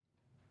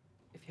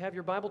you have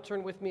your Bible,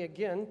 turn with me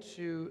again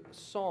to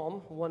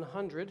Psalm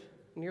 100,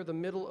 near the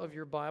middle of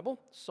your Bible,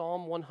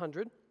 Psalm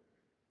 100.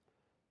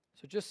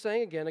 So just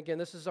saying again,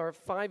 this is our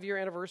 5-year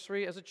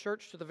anniversary as a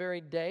church to the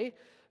very day,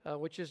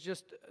 which is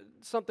just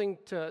something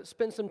to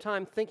spend some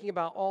time thinking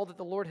about all that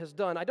the Lord has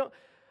done. I don't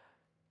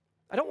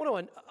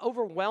want to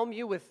overwhelm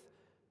you with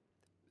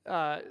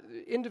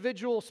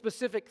individual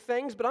specific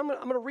things, but I'm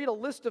going to read a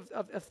list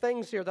of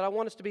things here that I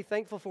want us to be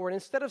thankful for. And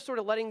instead of sort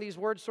of letting these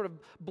words sort of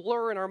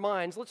blur in our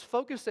minds, let's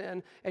focus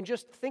in and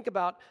just think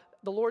about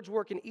the Lord's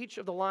work in each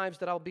of the lives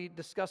that I'll be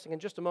discussing in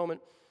just a moment.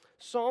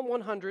 Psalm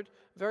 100,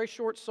 very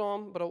short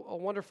psalm, but a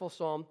wonderful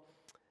psalm.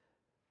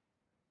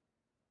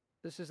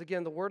 This is,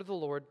 again, the word of the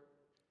Lord,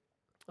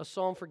 a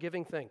psalm for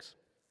giving thanks.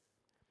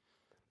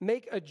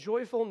 Make a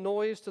joyful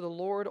noise to the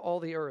Lord,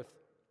 all the earth.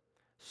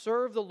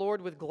 Serve the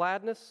Lord with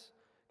gladness.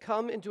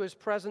 Come into his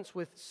presence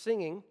with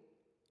singing.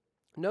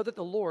 Know that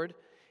the Lord,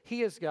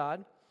 he is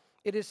God.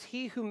 It is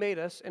he who made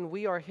us, and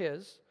we are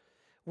his.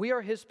 We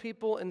are his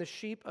people and the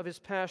sheep of his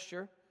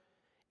pasture.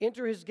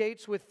 Enter his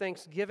gates with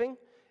thanksgiving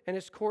and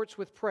his courts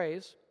with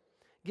praise.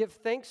 Give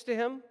thanks to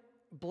him.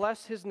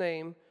 Bless his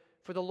name,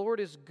 for the Lord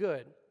is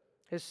good.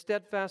 His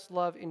steadfast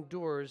love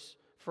endures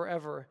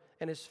forever,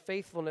 and his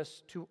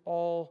faithfulness to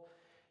all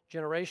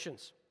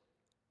generations.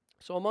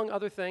 So among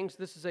other things,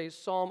 this is a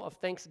psalm of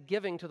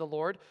thanksgiving to the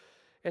Lord.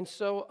 And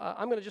so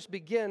I'm going to just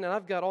begin, and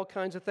I've got all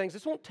kinds of things.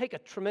 This won't take a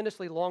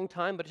tremendously long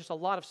time, but just a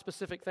lot of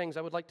specific things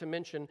I would like to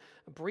mention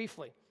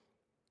briefly.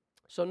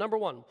 So number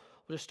one,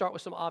 we'll just start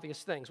with some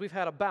obvious things. We've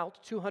had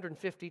about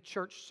 250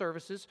 church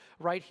services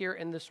right here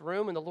in this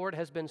room, and the Lord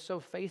has been so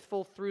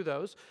faithful through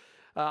those.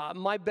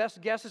 My best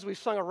guess is we've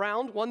sung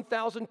around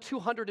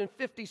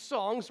 1,250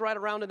 songs right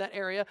around in that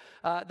area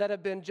that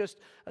have been just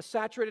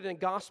saturated in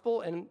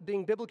gospel and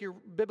being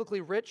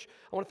biblically rich.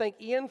 I want to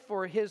thank Ian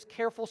for his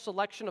careful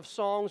selection of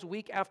songs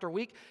week after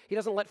week. He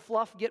doesn't let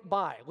fluff get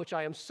by, which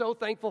I am so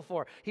thankful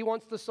for. He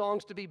wants the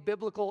songs to be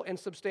biblical and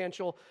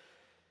substantial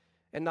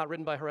and not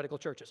written by heretical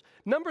churches.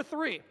 Number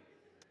three,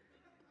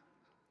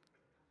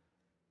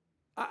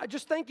 I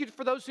just thank you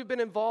for those who've been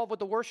involved with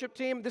the worship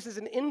team. This is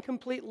an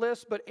incomplete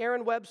list, but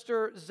Aaron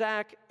Webster,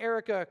 Zach,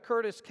 Erica,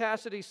 Curtis,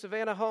 Cassidy,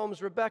 Savannah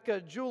Holmes,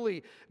 Rebecca,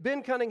 Julie,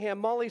 Ben Cunningham,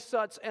 Molly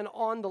Sutz, and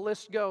on the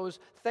list goes.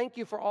 Thank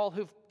you for all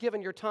who've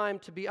given your time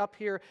to be up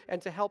here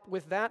and to help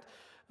with that.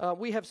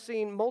 We have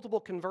seen multiple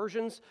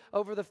conversions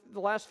over the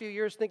last few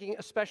years, thinking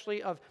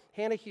especially of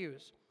Hannah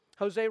Hughes,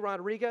 Jose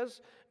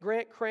Rodriguez,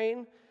 Grant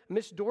Crane,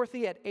 Miss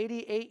Dorothy at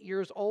 88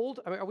 years old.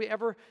 I mean, are we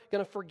ever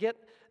going to forget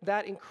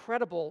that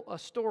incredible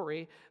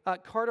story?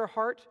 Carter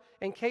Hart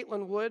and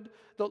Caitlin Wood,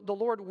 the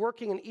Lord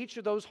working in each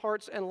of those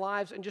hearts and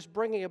lives and just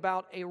bringing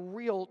about a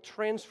real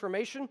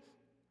transformation.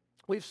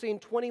 We've seen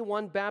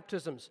 21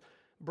 baptisms.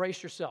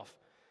 Brace yourself.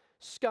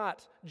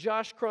 Scott,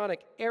 Josh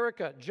Cronick,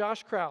 Erica,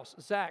 Josh Krause,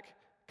 Zach,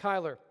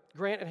 Kyler,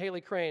 Grant and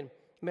Haley Crane,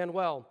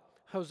 Manuel,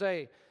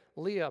 Jose,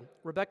 Leah,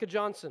 Rebecca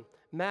Johnson,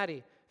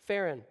 Maddie,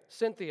 Farron,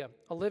 Cynthia,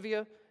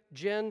 Olivia,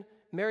 Jen,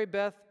 Mary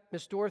Beth,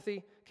 Miss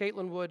Dorothy,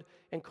 Caitlin Wood,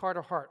 and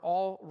Carter Hart,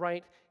 all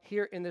right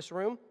here in this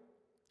room.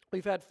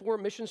 We've had 4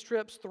 missions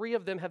trips. 3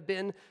 of them have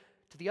been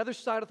to the other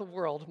side of the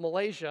world,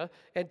 Malaysia,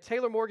 and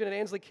Taylor Morgan and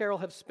Ansley Carroll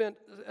have spent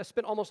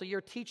almost a year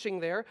teaching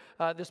there.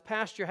 This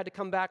past year had to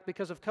come back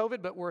because of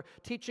COVID, but we're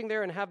teaching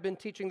there and have been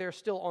teaching there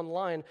still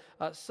online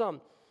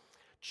some.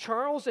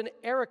 Charles and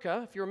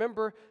Erica, if you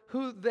remember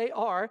who they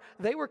are,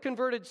 they were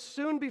converted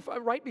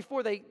right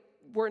before they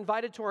were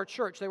invited to our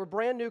church. They were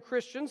brand new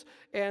Christians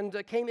and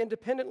came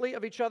independently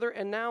of each other,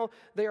 and now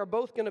they are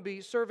both going to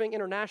be serving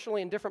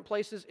internationally in different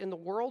places in the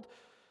world.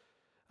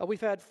 We've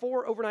had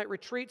 4 overnight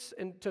retreats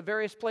to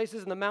various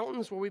places in the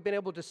mountains where we've been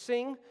able to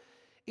sing,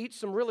 eat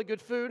some really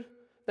good food.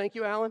 Thank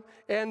you, Alan,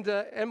 and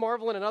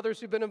Marvelyn and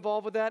others who've been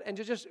involved with that, and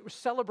to just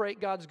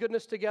celebrate God's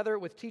goodness together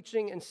with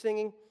teaching and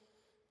singing.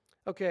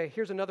 Okay,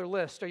 here's another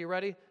list. Are you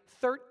ready?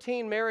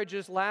 13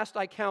 marriages last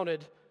I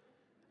counted.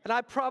 And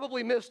I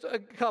probably missed a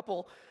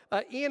couple.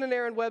 Ian and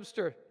Aaron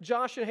Webster,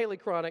 Josh and Haley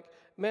Cronick,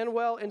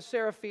 Manuel and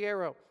Sarah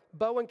Fierro,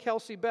 Bo and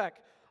Kelsey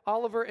Beck,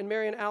 Oliver and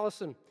Marion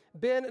Allison,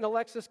 Ben and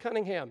Alexis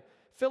Cunningham,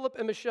 Philip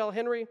and Michelle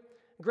Henry,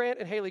 Grant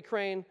and Haley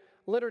Crane,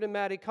 Leonard and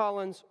Maddie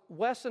Collins,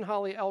 Wes and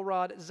Holly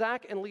Elrod,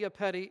 Zach and Leah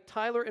Petty,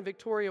 Tyler and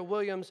Victoria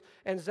Williams,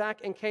 and Zach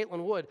and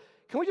Caitlin Wood.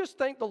 Can we just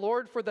thank the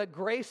Lord for the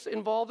grace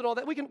involved in all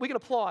that? We can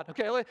applaud,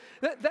 okay?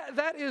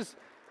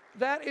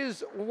 That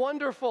is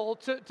wonderful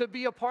to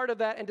be a part of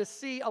that and to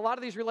see a lot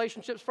of these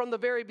relationships from the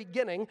very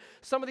beginning.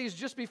 Some of these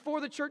just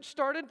before the church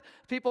started,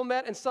 people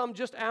met, and some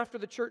just after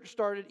the church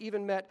started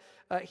even met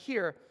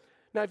here.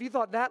 Now, if you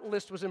thought that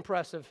list was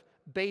impressive,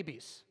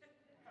 babies.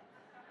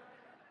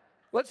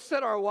 Let's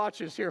set our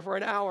watches here for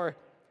an hour.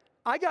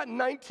 I got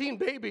 19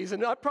 babies,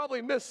 and I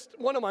probably missed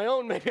one of my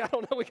own, maybe. I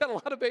don't know. We got a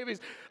lot of babies.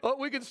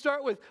 We could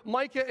start with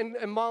Micah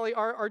and Molly,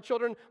 our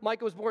children.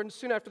 Micah was born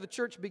soon after the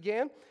church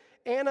began.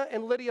 Anna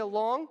and Lydia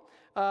Long,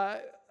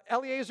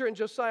 Eliezer and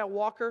Josiah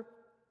Walker,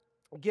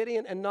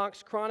 Gideon and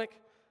Knox Cronick,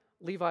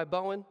 Levi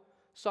Bowen,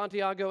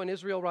 Santiago and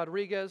Israel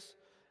Rodriguez,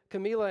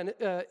 Camila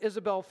and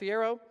Isabel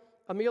Fierro,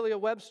 Amelia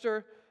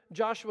Webster,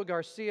 Joshua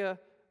Garcia,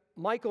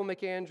 Michael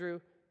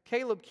McAndrew,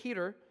 Caleb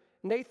Keeter,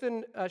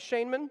 Nathan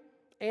Shainman,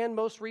 and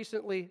most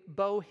recently,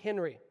 Bo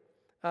Henry.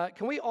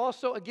 Can we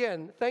also,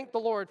 again, thank the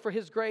Lord for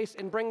his grace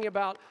in bringing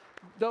about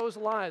those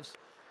lives?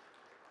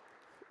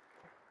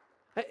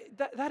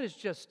 That is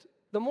just,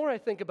 the more I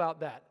think about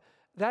that,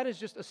 that is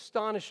just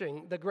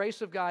astonishing, the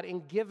grace of God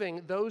in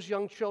giving those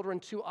young children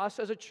to us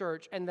as a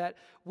church, and that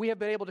we have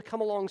been able to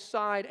come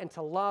alongside and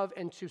to love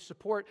and to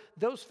support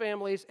those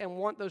families and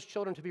want those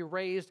children to be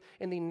raised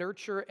in the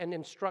nurture and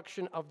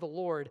instruction of the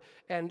Lord.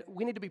 And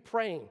we need to be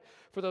praying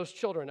for those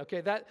children,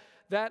 okay?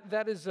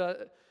 That is,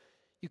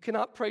 you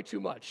cannot pray too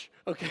much,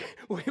 okay?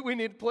 We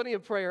need plenty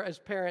of prayer as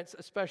parents,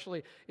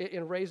 especially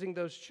in raising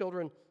those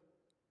children.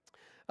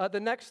 The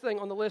next thing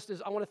on the list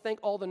is I want to thank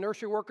all the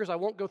nursery workers. I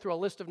won't go through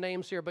a list of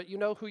names here, but you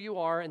know who you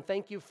are, and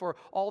thank you for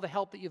all the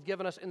help that you've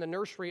given us in the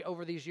nursery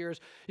over these years.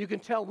 You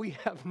can tell we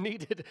have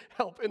needed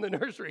help in the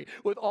nursery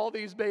with all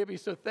these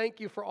babies, so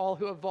thank you for all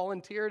who have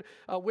volunteered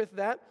with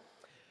that.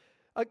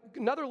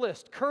 Another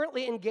list,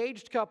 currently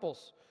engaged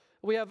couples.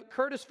 We have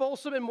Curtis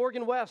Folsom and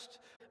Morgan West,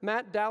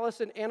 Matt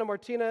Dallas and Anna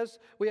Martinez.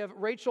 We have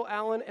Rachel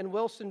Allen and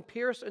Wilson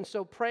Pierce, and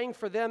so praying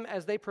for them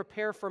as they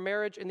prepare for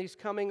marriage in these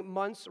coming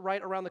months,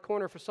 right around the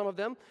corner for some of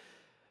them.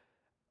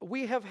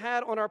 We have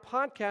had on our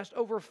podcast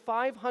over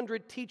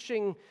 500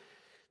 teaching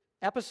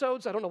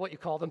episodes. I don't know what you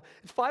call them.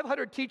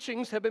 500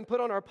 teachings have been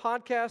put on our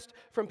podcast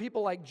from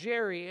people like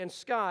Jerry and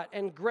Scott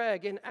and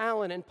Greg and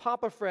Alan and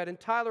Papa Fred and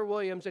Tyler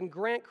Williams and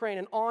Grant Crane,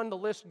 and on the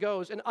list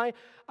goes. And I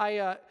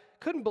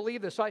couldn't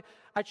believe this.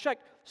 I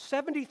checked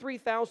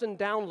 73,000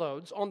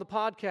 downloads on the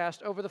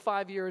podcast over the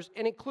 5 years,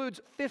 and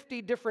includes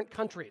 50 different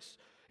countries,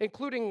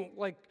 including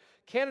like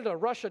Canada,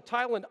 Russia,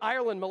 Thailand,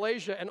 Ireland,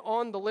 Malaysia, and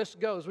on the list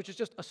goes, which is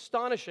just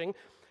astonishing.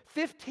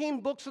 15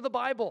 books of the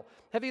Bible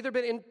have either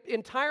been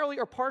entirely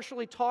or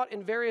partially taught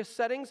in various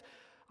settings.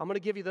 I'm going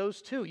to give you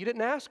those too. You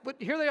didn't ask, but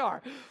here they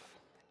are.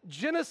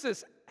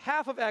 Genesis,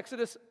 half of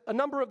Exodus, a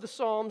number of the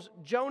Psalms,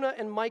 Jonah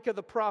and Micah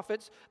the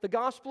prophets, the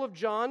Gospel of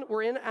John,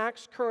 we're in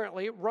Acts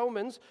currently,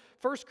 Romans,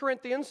 1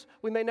 Corinthians,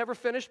 we may never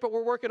finish, but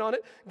we're working on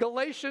it,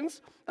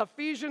 Galatians,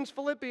 Ephesians,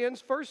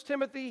 Philippians, 1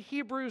 Timothy,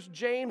 Hebrews,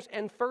 James,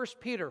 and 1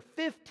 Peter.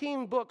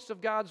 15 books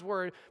of God's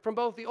Word from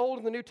both the Old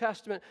and the New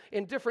Testament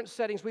in different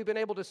settings we've been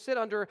able to sit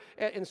under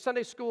in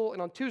Sunday school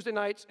and on Tuesday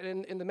nights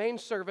and in the main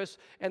service,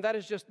 and that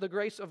is just the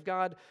grace of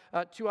God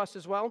to us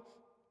as well.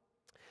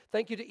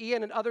 Thank you to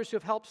Ian and others who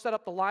have helped set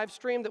up the live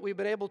stream that we've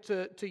been able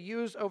to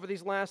use over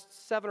these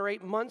last 7 or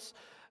 8 months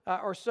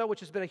or so,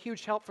 which has been a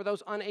huge help for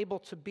those unable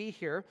to be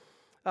here.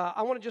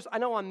 I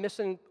know I'm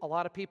missing a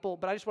lot of people,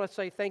 but I just want to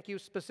say thank you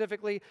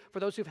specifically for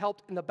those who've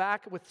helped in the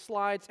back with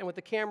slides and with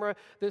the camera.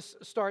 This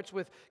starts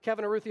with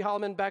Kevin and Ruthie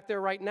Holloman back there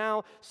right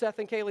now, Seth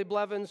and Kaylee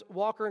Blevins,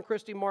 Walker and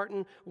Christy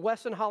Martin,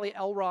 Wes and Holly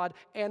Elrod,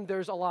 and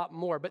there's a lot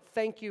more. But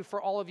thank you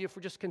for all of you for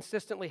just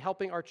consistently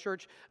helping our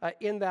church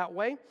in that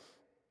way.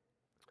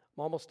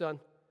 I'm almost done.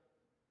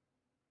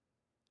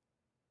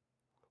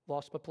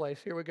 Lost my place.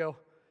 Here we go.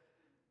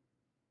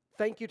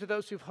 Thank you to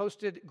those who've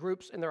hosted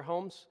groups in their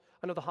homes.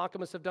 I know the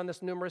Hockamas have done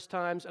this numerous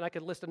times, and I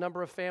could list a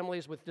number of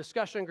families with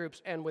discussion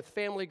groups and with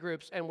family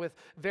groups and with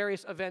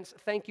various events.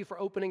 Thank you for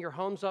opening your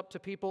homes up to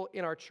people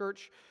in our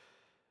church.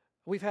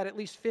 We've had at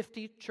least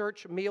 50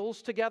 church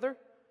meals together.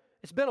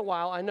 It's been a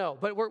while, I know,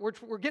 but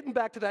we're getting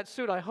back to that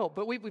soon, I hope.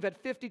 But we've had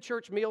 50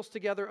 church meals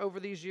together over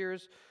these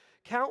years.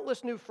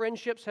 Countless new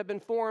friendships have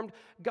been formed,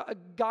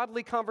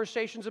 godly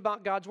conversations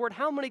about God's Word.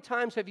 How many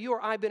times have you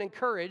or I been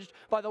encouraged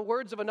by the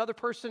words of another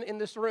person in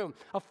this room?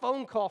 A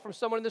phone call from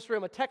someone in this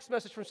room, a text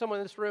message from someone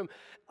in this room.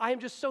 I am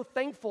just so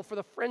thankful for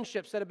the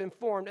friendships that have been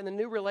formed and the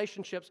new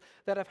relationships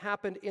that have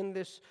happened in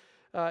this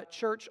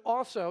church.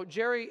 Also,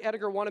 Jerry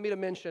Edgar wanted me to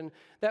mention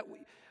that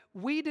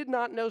we did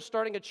not know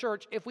starting a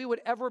church if we would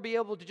ever be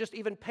able to just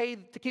even pay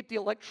to keep the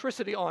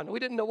electricity on.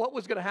 We didn't know what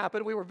was going to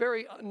happen. We were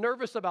very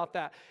nervous about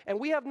that. And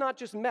we have not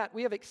just met,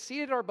 we have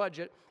exceeded our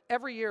budget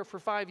every year for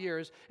 5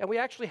 years, and we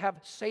actually have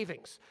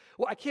savings.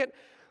 Well,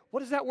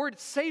 what is that word?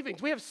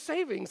 Savings. We have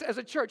savings as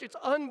a church. It's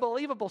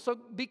unbelievable. So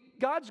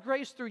God's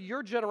grace through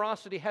your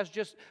generosity has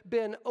just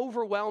been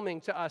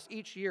overwhelming to us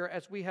each year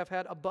as we have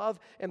had above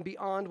and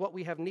beyond what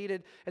we have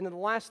needed. And then the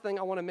last thing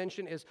I want to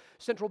mention is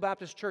Central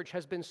Baptist Church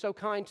has been so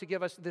kind to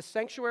give us this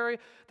sanctuary,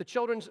 the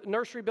children's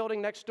nursery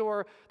building next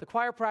door, the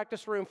choir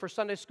practice room for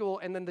Sunday school,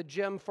 and then the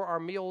gym for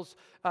our meals.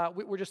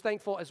 We're just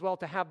thankful as well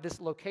to have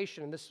this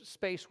location and this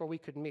space where we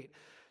could meet.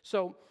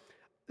 So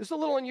this is a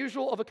little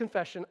unusual of a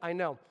confession, I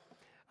know.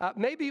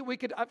 Maybe we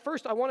could,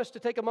 first I want us to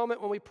take a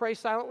moment when we pray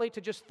silently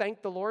to just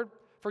thank the Lord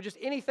for just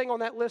anything on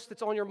that list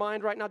that's on your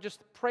mind right now.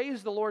 Just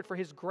praise the Lord for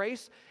His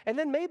grace. And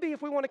then maybe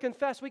if we want to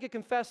confess, we could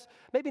confess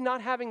maybe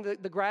not having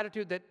the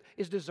gratitude that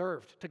is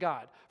deserved to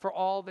God for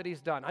all that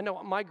He's done. I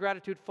know my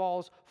gratitude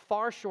falls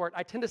far short.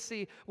 I tend to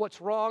see what's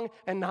wrong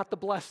and not the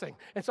blessing.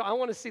 And so I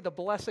want to see the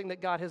blessing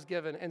that God has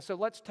given. And so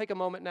let's take a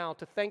moment now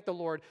to thank the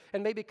Lord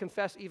and maybe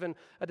confess even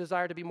a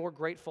desire to be more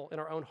grateful in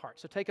our own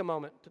hearts. So take a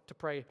moment to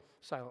pray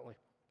silently.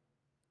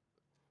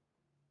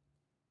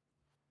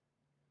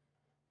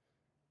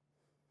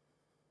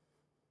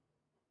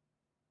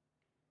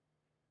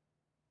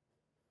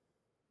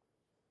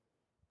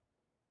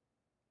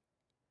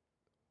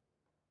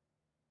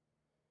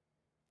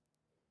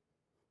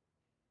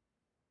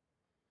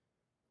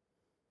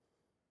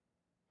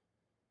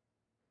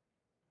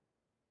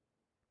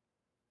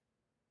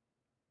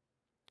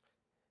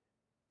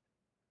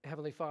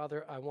 Heavenly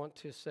Father, I want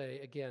to say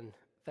again,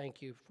 thank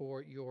you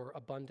for your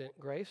abundant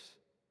grace,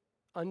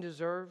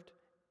 undeserved.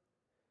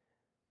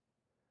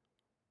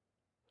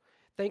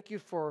 Thank you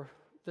for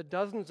the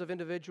dozens of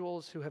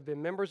individuals who have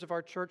been members of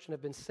our church and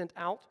have been sent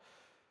out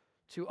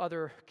to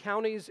other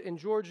counties in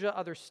Georgia,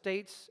 other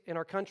states in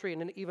our country,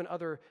 and even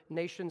other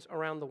nations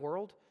around the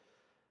world.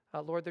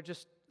 Lord, there are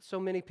just so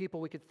many people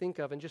we could think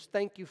of, and just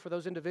thank you for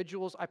those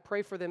individuals. I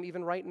pray for them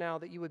even right now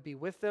that you would be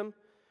with them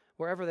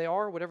wherever they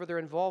are, whatever they're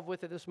involved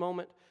with at this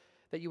moment,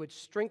 that you would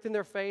strengthen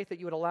their faith, that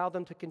you would allow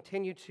them to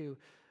continue to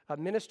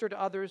minister to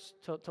others,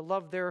 to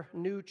love their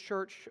new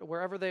church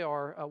wherever they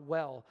are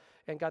well.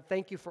 And God,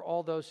 thank you for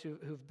all those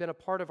who've been a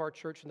part of our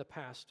church in the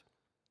past.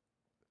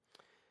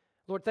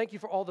 Lord, thank you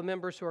for all the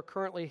members who are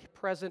currently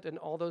present and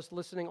all those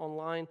listening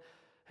online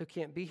who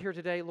can't be here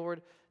today,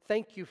 Lord.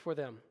 Thank you for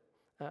them.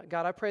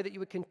 God, I pray that you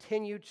would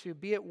continue to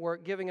be at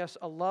work, giving us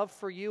a love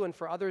for you and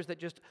for others that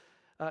just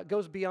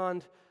goes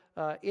beyond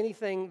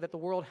anything that the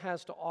world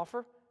has to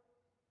offer.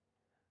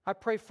 I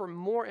pray for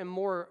more and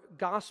more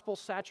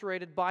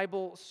gospel-saturated,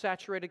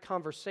 Bible-saturated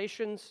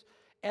conversations,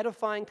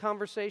 edifying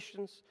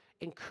conversations,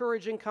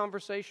 encouraging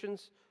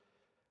conversations,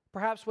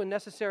 perhaps when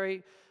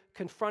necessary,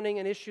 confronting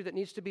an issue that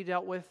needs to be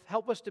dealt with.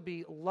 Help us to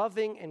be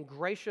loving and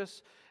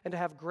gracious and to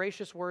have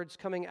gracious words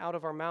coming out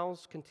of our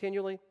mouths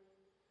continually.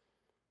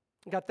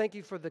 God, thank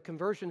you for the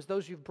conversions,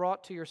 those you've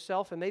brought to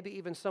yourself, and maybe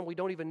even some we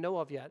don't even know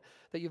of yet,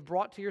 that you've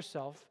brought to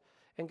yourself.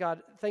 And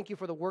God, thank you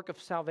for the work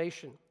of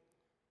salvation.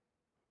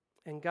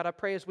 And God, I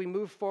pray as we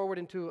move forward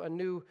into a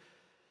new,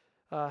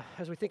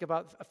 as we think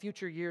about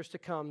future years to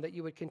come, that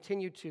you would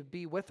continue to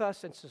be with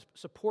us and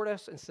support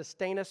us and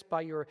sustain us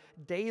by your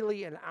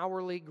daily and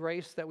hourly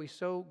grace that we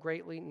so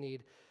greatly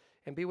need.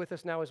 And be with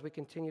us now as we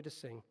continue to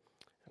sing.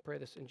 I pray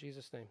this in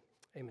Jesus' name.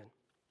 Amen.